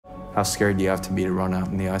How scared do you have to be to run out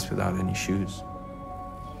in the ice without any shoes?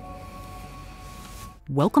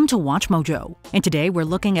 Welcome to WatchMojo, and today we're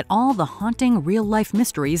looking at all the haunting real-life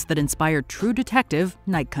mysteries that inspired True Detective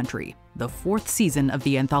Night Country, the 4th season of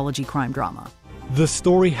the anthology crime drama. The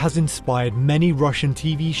story has inspired many Russian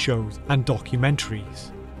TV shows and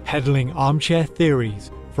documentaries, peddling armchair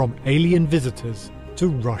theories from alien visitors to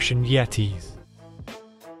Russian Yetis.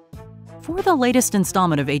 For the latest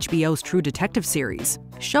installment of HBO's True Detective series,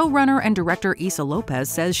 showrunner and director Issa Lopez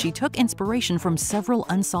says she took inspiration from several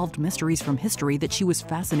unsolved mysteries from history that she was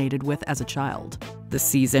fascinated with as a child. The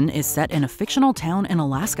season is set in a fictional town in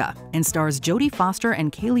Alaska and stars Jodie Foster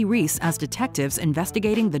and Kaylee Reese as detectives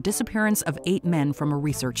investigating the disappearance of 8 men from a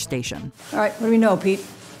research station. All right, what do we know, Pete?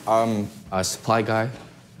 A supply guy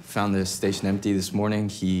found the station empty this morning.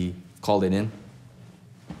 He called it in.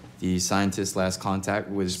 The scientist's last contact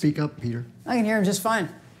was... Speak up, Peter. I can hear him just fine.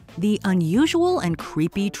 The unusual and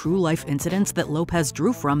creepy true-life incidents that Lopez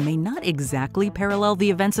drew from may not exactly parallel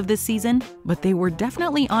the events of this season, but they were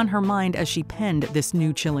definitely on her mind as she penned this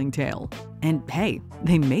new chilling tale. And hey,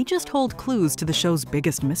 they may just hold clues to the show's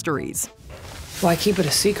biggest mysteries. Why keep it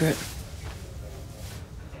a secret?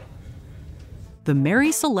 The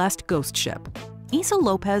Mary Celeste ghost ship. Issa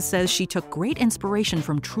Lopez says she took great inspiration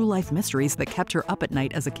from true-life mysteries that kept her up at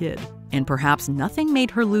night as a kid. And perhaps nothing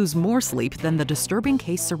made her lose more sleep than the disturbing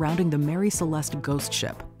case surrounding the Mary Celeste ghost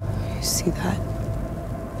ship. You see that?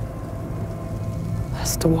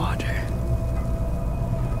 That's the water.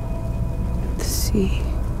 The sea.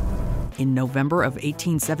 In November of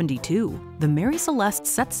 1872, the Mary Celeste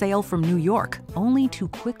set sail from New York, only to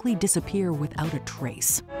quickly disappear without a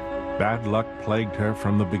trace. Bad luck plagued her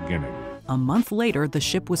from the beginning. A month later, the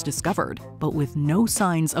ship was discovered, but with no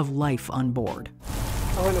signs of life on board.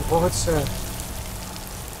 I went aboard, sir,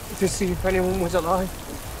 to see if anyone was alive.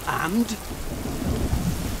 And?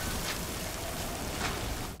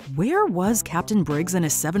 Where was Captain Briggs and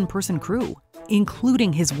his 7-person crew,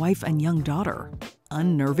 including his wife and young daughter?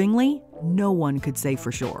 Unnervingly, no one could say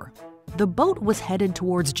for sure. The boat was headed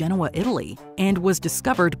towards Genoa, Italy, and was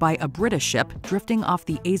discovered by a British ship drifting off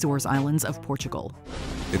the Azores Islands of Portugal.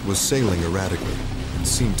 It was sailing erratically and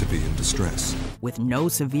seemed to be in distress. With no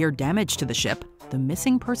severe damage to the ship, the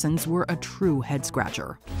missing persons were a true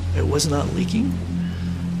head-scratcher. It was not leaking.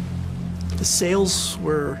 The sails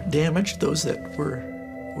were damaged. Those that were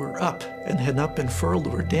up and had not been furled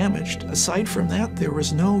were damaged. Aside from that, there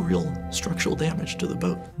was no real structural damage to the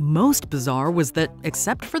boat. Most bizarre was that,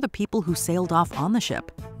 except for the people who sailed off on the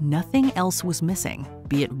ship, nothing else was missing,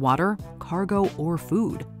 be it water, cargo, or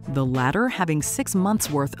food, the latter having 6 months'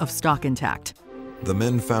 worth of stock intact. The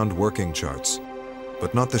men found working charts,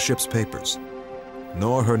 but not the ship's papers,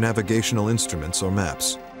 nor her navigational instruments or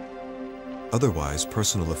maps. Otherwise,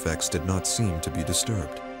 personal effects did not seem to be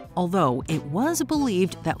disturbed. Although it was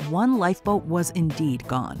believed that one lifeboat was indeed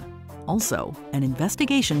gone. Also, an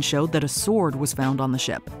investigation showed that a sword was found on the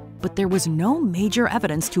ship, but there was no major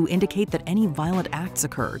evidence to indicate that any violent acts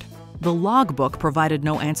occurred. The logbook provided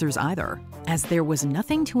no answers either, as there was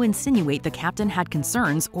nothing to insinuate the captain had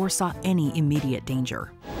concerns or saw any immediate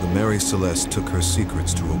danger. The Mary Celeste took her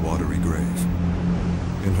secrets to a watery grave.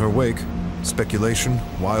 In her wake, speculation,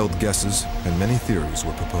 wild guesses, and many theories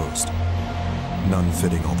were proposed. None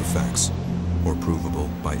fitting all the facts, or provable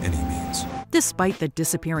by any means. Despite the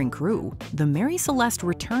disappearing crew, the Mary Celeste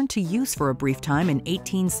returned to use for a brief time in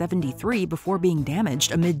 1873 before being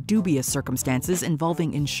damaged amid dubious circumstances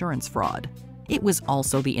involving insurance fraud. It was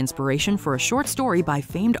also the inspiration for a short story by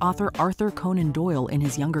famed author Arthur Conan Doyle in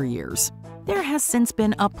his younger years. There has since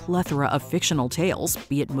been a plethora of fictional tales,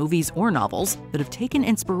 be it movies or novels, that have taken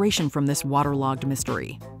inspiration from this waterlogged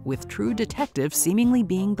mystery, with True Detective seemingly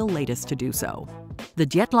being the latest to do so. The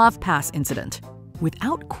Dyatlov Pass Incident.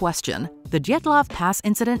 Without question, the Dyatlov Pass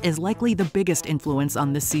Incident is likely the biggest influence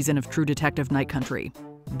on this season of True Detective Night Country.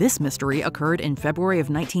 This mystery occurred in February of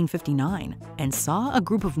 1959 and saw a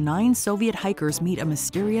group of 9 Soviet hikers meet a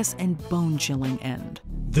mysterious and bone-chilling end.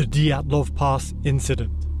 The Dyatlov Pass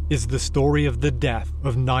Incident is the story of the death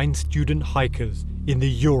of 9 student hikers in the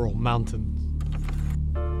Ural Mountains.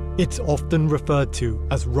 It's often referred to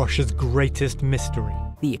as Russia's greatest mystery.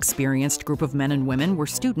 The experienced group of men and women were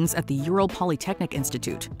students at the Ural Polytechnic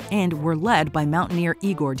Institute and were led by mountaineer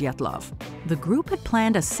Igor Dyatlov. The group had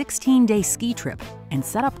planned a 16-day ski trip and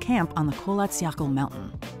set up camp on the Kolatsyakhl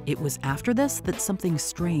mountain. It was after this that something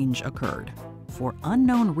strange occurred. For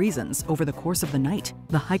unknown reasons, over the course of the night,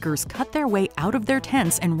 the hikers cut their way out of their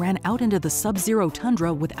tents and ran out into the sub-zero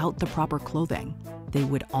tundra without the proper clothing. They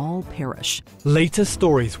would all perish. Later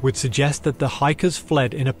stories would suggest that the hikers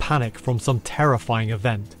fled in a panic from some terrifying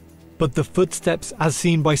event, but the footsteps as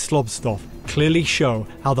seen by Slobstov clearly show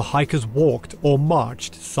how the hikers walked or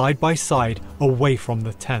marched side by side away from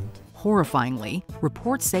the tent. Horrifyingly,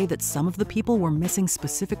 reports say that some of the people were missing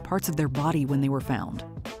specific parts of their body when they were found.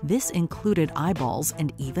 This included eyeballs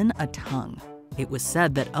and even a tongue. It was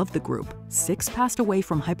said that of the group, 6 passed away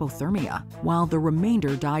from hypothermia, while the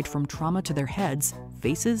remainder died from trauma to their heads,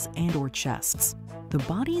 faces, and/or chests. The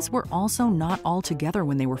bodies were also not all together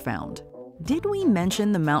when they were found. Did we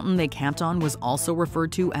mention the mountain they camped on was also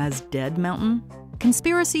referred to as Dead Mountain?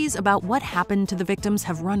 Conspiracies about what happened to the victims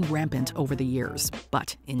have run rampant over the years.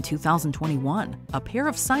 But in 2021, a pair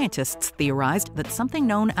of scientists theorized that something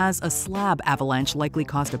known as a slab avalanche likely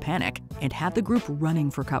caused a panic and had the group running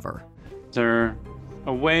for cover. Is there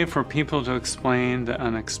a way for people to explain the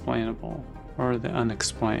unexplainable or the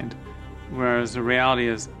unexplained? Whereas the reality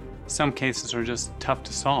is, some cases are just tough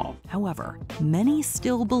to solve. However, many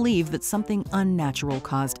still believe that something unnatural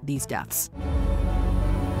caused these deaths.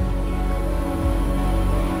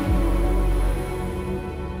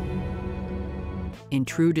 In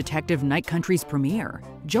True Detective Night Country's premiere,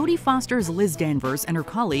 Jodie Foster's Liz Danvers and her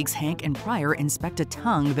colleagues Hank and Pryor inspect a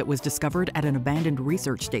tongue that was discovered at an abandoned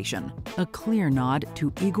research station, a clear nod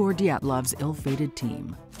to Igor Dyatlov's ill-fated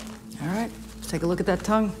team. All right, let's take a look at that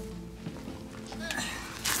tongue.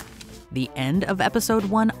 The end of episode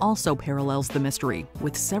 1 also parallels the mystery,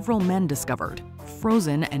 with several men discovered,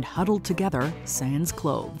 frozen and huddled together sans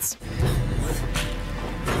clothes.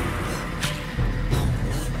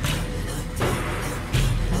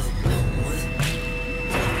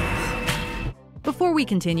 Before we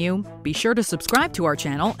continue, be sure to subscribe to our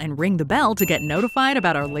channel and ring the bell to get notified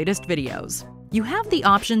about our latest videos. You have the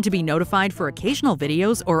option to be notified for occasional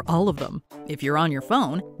videos or all of them. If you're on your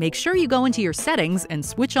phone, make sure you go into your settings and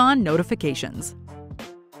switch on notifications.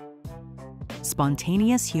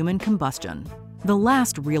 Spontaneous human combustion. The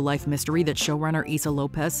last real-life mystery that showrunner Issa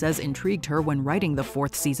Lopez says intrigued her when writing the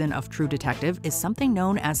 4th season of True Detective is something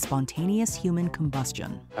known as spontaneous human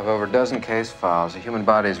combustion. Of over a dozen case files, the human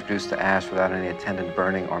body is reduced to ash without any attendant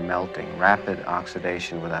burning or melting, rapid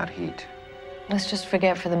oxidation without heat. Let's just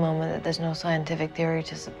forget for the moment that there's no scientific theory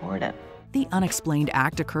to support it. The unexplained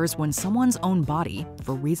act occurs when someone's own body,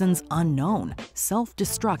 for reasons unknown,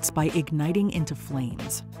 self-destructs by igniting into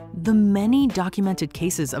flames. The many documented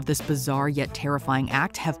cases of this bizarre yet terrifying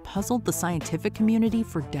act have puzzled the scientific community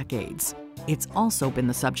for decades. It's also been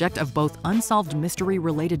the subject of both unsolved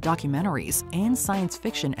mystery-related documentaries and science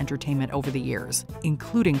fiction entertainment over the years,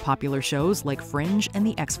 including popular shows like Fringe and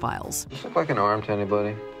The X-Files. Does this look like an arm to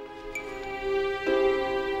anybody?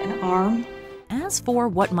 An arm? As for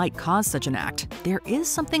what might cause such an act, there is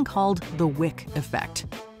something called the wick effect.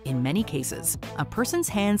 In many cases, a person's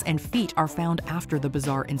hands and feet are found after the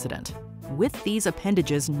bizarre incident. With these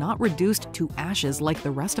appendages not reduced to ashes like the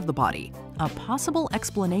rest of the body, a possible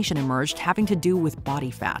explanation emerged having to do with body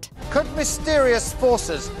fat. Could mysterious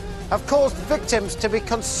forces have caused victims to be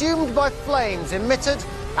consumed by flames emitted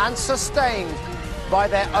and sustained by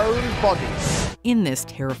their own bodies? In this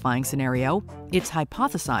terrifying scenario, it's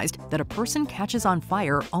hypothesized that a person catches on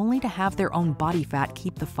fire only to have their own body fat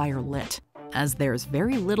keep the fire lit. As there's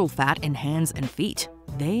very little fat in hands and feet,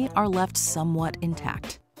 they are left somewhat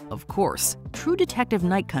intact. Of course, True Detective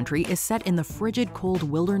Night Country is set in the frigid cold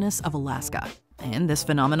wilderness of Alaska, and this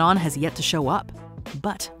phenomenon has yet to show up.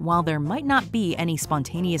 But while there might not be any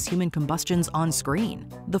spontaneous human combustions on screen,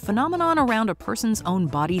 the phenomenon around a person's own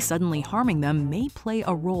body suddenly harming them may play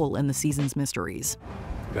a role in the season's mysteries.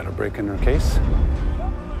 Got a break in her case?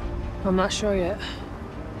 I'm not sure yet.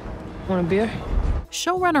 Want a beer?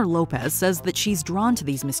 Showrunner Lopez says that she's drawn to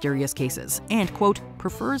these mysterious cases and, quote,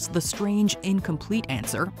 prefers the strange, incomplete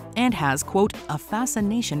answer and has, quote, a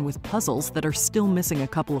fascination with puzzles that are still missing a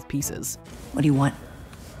couple of pieces. What do you want?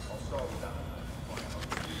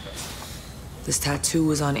 This tattoo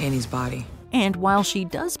was on Annie's body. And while she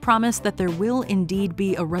does promise that there will indeed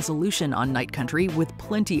be a resolution on Night Country with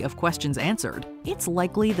plenty of questions answered, it's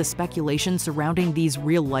likely the speculation surrounding these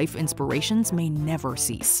real-life inspirations may never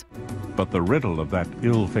cease. But the riddle of that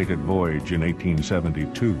ill-fated voyage in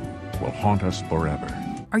 1872 will haunt us forever.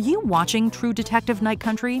 Are you watching True Detective Night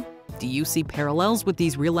Country? Do you see parallels with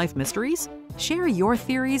these real-life mysteries? Share your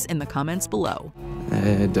theories in the comments below.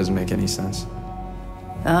 It doesn't make any sense.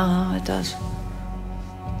 It does.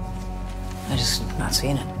 I'm just not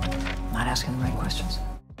seeing it. Not asking the right questions.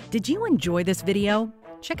 Did you enjoy this video?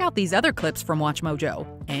 Check out these other clips from WatchMojo,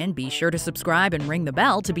 and be sure to subscribe and ring the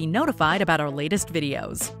bell to be notified about our latest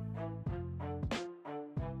videos.